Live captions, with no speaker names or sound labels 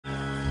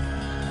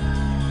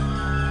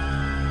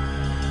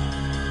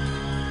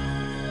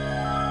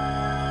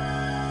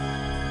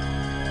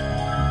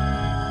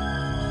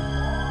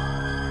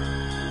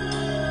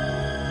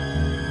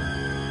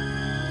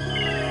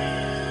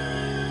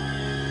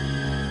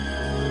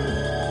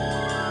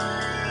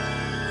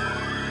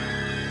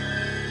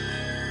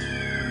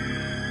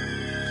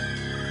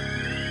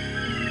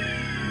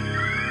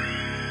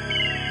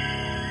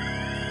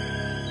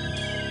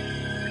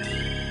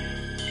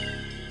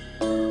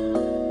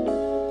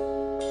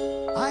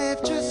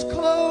just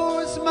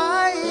close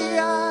my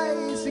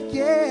eyes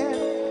again,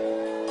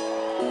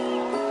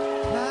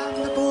 climbed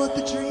aboard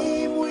the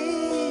dream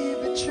we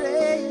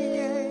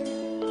betrayed,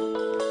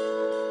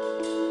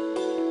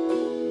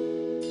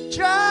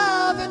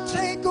 drive and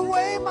take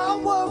away my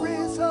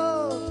worries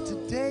of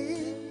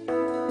today,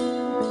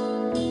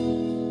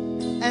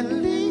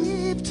 and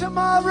leave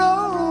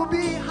tomorrow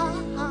behind.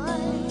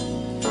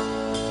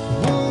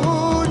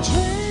 Oh,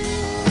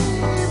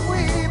 dream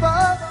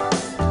weaver,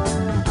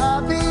 I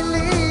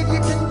believe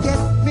you can get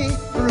me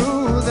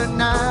through the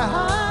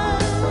night.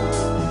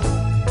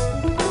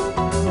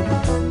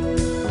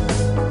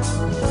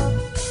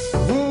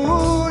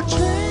 Oh,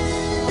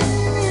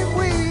 dream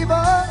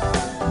weaver,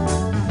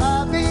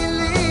 I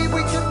believe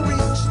we can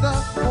reach the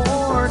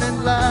morning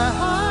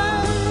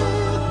light.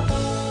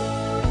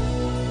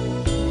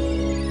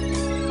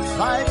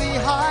 Fly me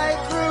high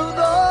through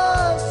the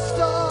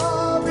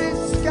starry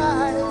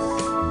skies,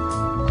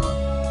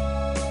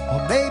 or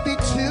maybe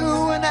to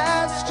an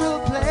astral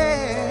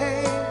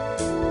plane.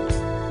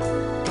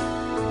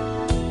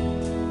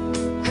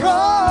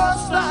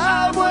 Cross the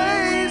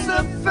highways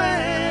of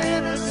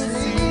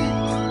fantasy.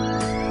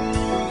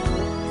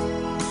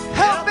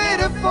 Help me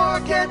to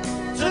forget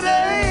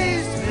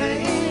today's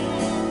pain.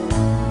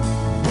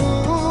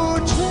 Ooh,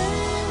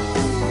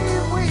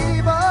 dream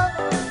weaver,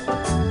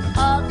 I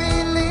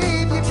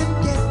believe you can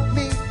get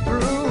me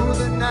through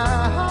the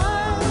night.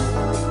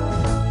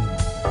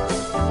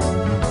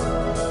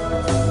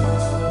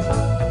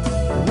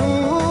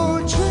 Ooh,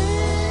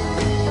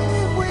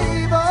 dream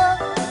weaver,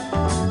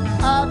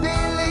 I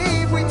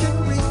believe we can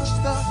reach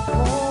the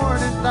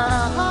morning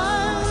light.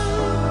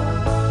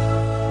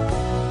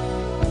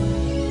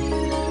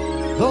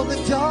 Though the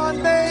dawn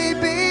may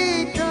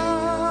be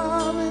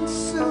coming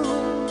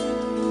soon,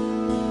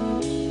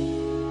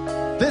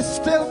 there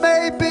still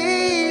may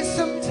be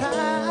some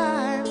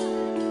time.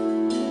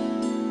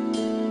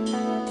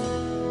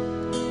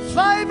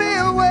 Fly me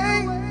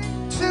away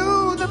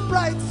to the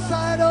bright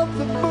side of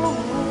the moon,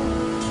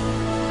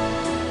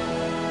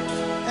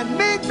 and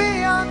meet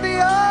me on the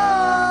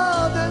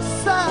other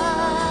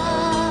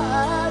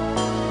side.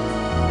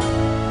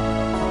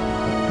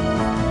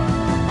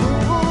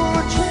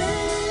 Ooh,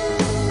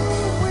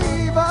 dream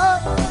weaver,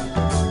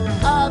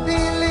 I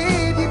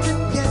believe you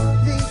can get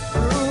me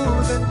through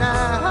the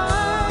night.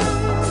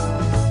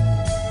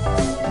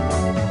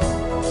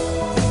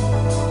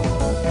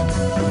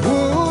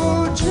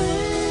 Ooh,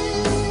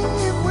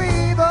 dream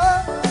weaver,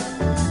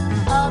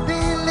 I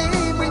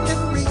believe we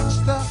can reach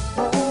the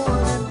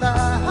morning light.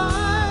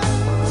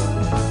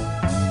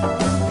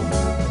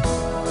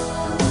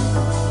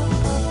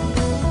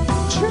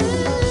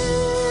 Dream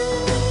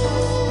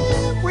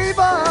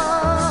weaver,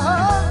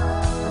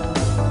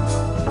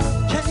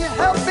 can you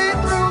help me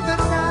through the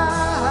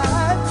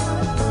night?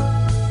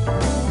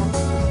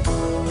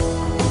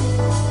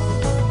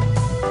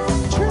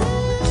 Dream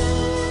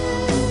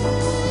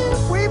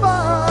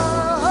weaver,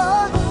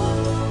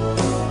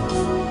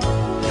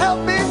 help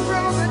me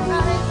through the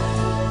night.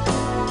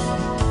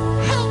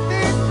 Help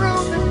me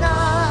through the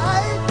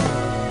night.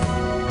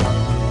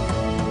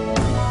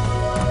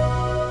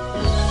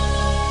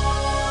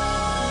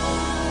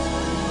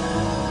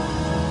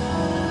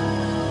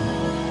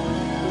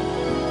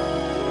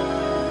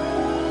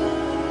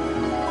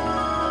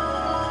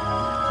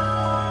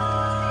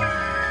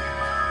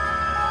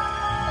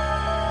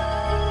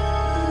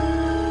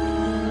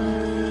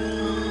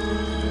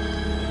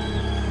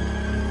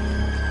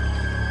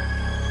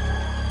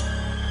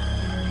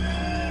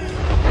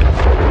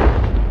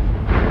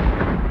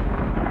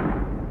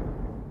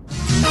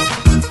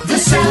 The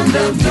sound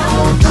of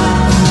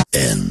Nova.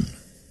 Nova.